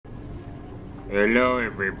Hello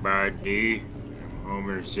everybody,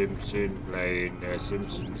 Homer Simpson playing the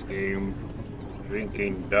Simpsons game,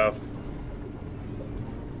 drinking Duff.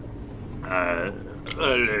 Go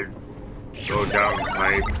down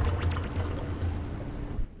pipe.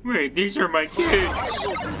 Wait, these are my kids!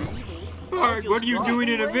 Bart, what are you doing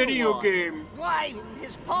in a video game? Why,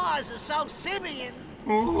 his paws are so simian.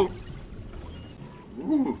 Oh.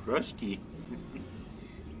 Ooh, rusty.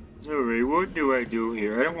 Alright, what do I do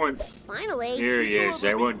here? I don't want... Finally. Here he is.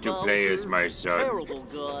 I want to play as my son. Terrible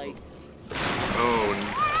guy. Oh,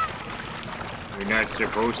 you're not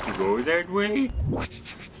supposed to go that way?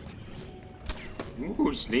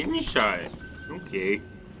 Ooh, slingshot. Okay.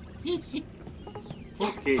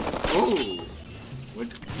 Okay. Oh. What?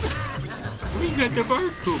 We got the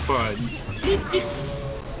bar coupon.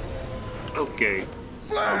 Okay.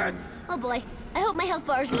 Oh boy. I hope my health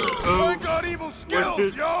bars. I got evil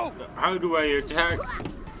skills, yo! How do I attack?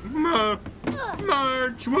 March,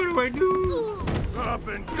 what do I do? Up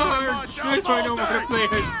and March, if I don't want to play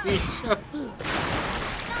as Lisa.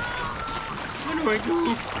 What do I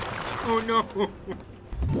do? Oh no.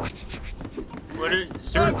 What is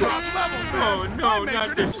circle? Oh no,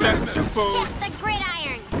 not the saxophone. Yes, the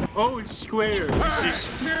gridiron. Oh, it's square. It's the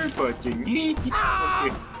square button. Okay.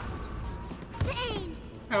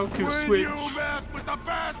 How to switch? With the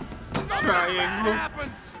best, Triangle.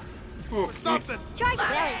 happens. Okay. Something. George Will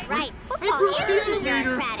is right. I Football broke is the too elevator.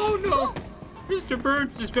 bureaucratic. Oh no. Mr.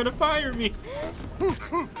 Burns is gonna fire me. Good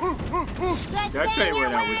That guy thing you're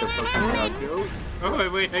went out with the wearing fucking a helmet. taco. Oh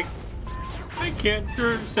wait, I can't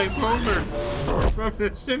turn like Homer from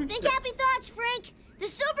the Simpsons. Think happy thoughts, Frank. The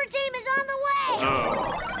super team is on the way.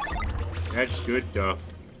 Oh, that's good stuff.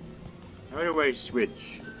 How do I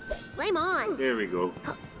switch? Flame on. There we go.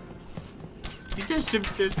 You just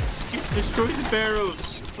destroy the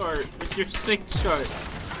barrels part with your slingshot.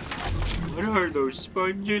 What are those,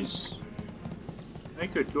 sponges? I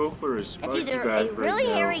could go for a sponge It's either bath a really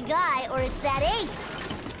right hairy guy or it's that ape.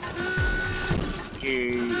 now.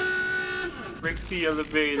 Okay. Break the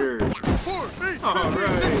elevator. 4, 8, All 15,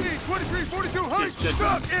 right. 16, 23, 42, hurry! Just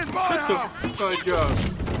Stuck in my shut the house! fudge up.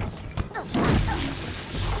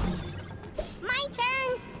 My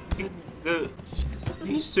turn. Get the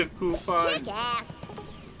Lisa coupon. Kick ass.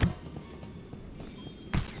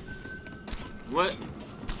 What?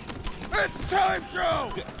 It's time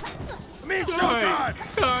show! I mean Die! showtime!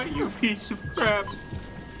 Die, you piece of crap!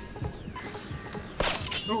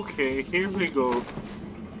 Okay, here we go.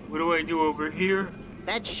 What do I do over here?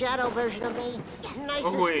 That shadow version of me,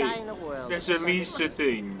 nicest Oh wait, guy in the world. there's a Lisa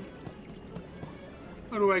thing.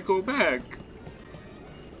 How do I go back?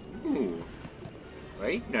 Ooh,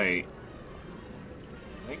 late night.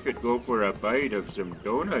 I could go for a bite of some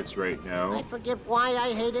donuts right I now. forget why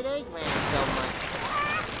I hated Eggman so much.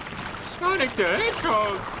 Sonic the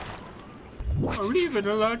Hedgehog! Are we even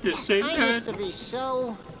allowed to say I that? used to be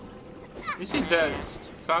so Isn't that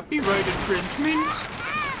copyright infringement?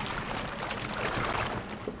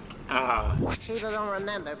 Ah. people don't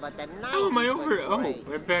remember, but the 90s How am I over? were Oh, great.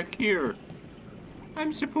 I'm back here.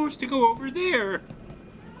 I'm supposed to go over there.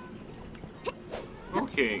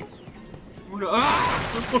 Okay. What?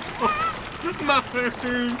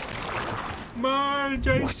 Marge! Marge,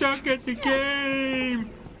 I suck at the game.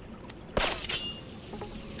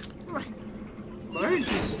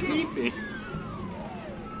 Marge is sleeping.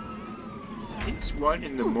 It's 1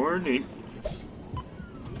 in the morning.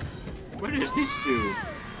 What does this do?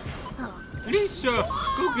 Lisa,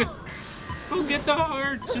 go get the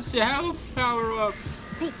hearts. It's a health power up.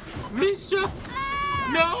 Lisa,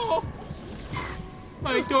 no,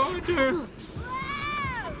 my daughter.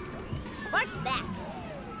 Bart's back.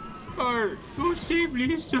 Bart, go save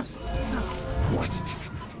Lisa.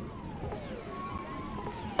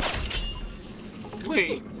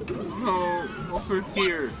 Wait, no, over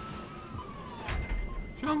here.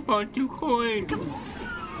 Jump onto coin.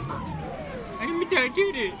 I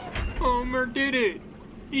did it. Homer did it.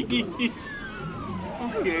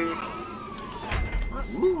 Okay.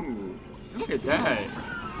 Ooh, look at that.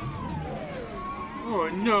 Oh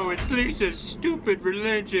no, it's Lisa's stupid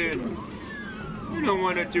religion. I don't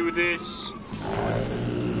want to do this.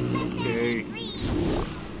 Okay.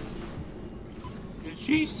 Did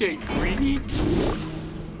she say green?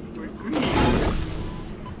 Or green?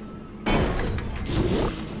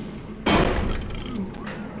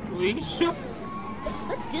 Lisa?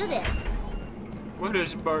 Let's do this. What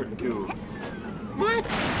does Bart do? What?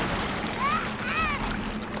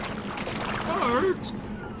 Bart?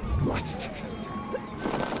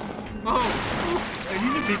 Oh, I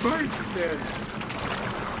need to be Bart then.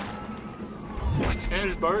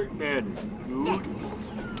 And Bartman, dude.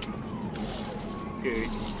 Okay.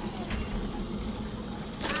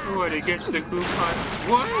 What, against the coupon?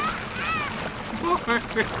 What?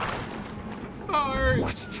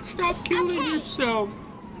 Bart! Stop killing yourself!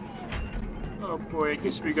 Oh boy, I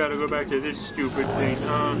guess we gotta go back to this stupid thing,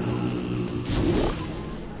 huh?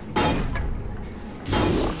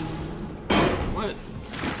 What?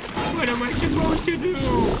 What am I supposed to do?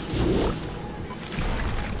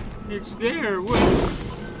 It's there, what?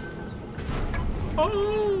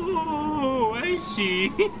 Oh, I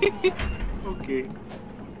see. Okay.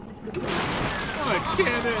 Oh,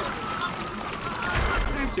 damn it! I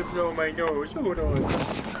have to blow my nose. Hold on.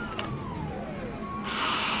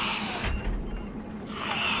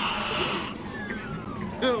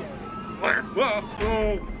 Oh! Whoa!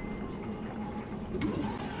 Oh!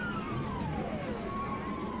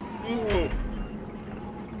 Oh!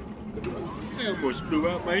 I almost blew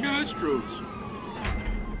out my nostrils.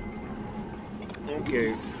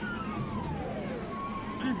 Okay.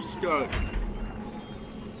 I'm stuck.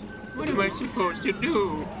 What am I supposed to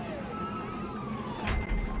do?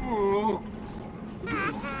 Oh.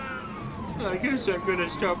 I guess I'm gonna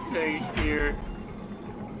stop playing here.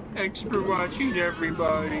 Thanks for watching,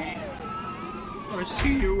 everybody. I'll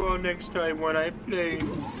see you all next time when I play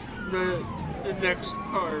the next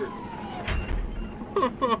part.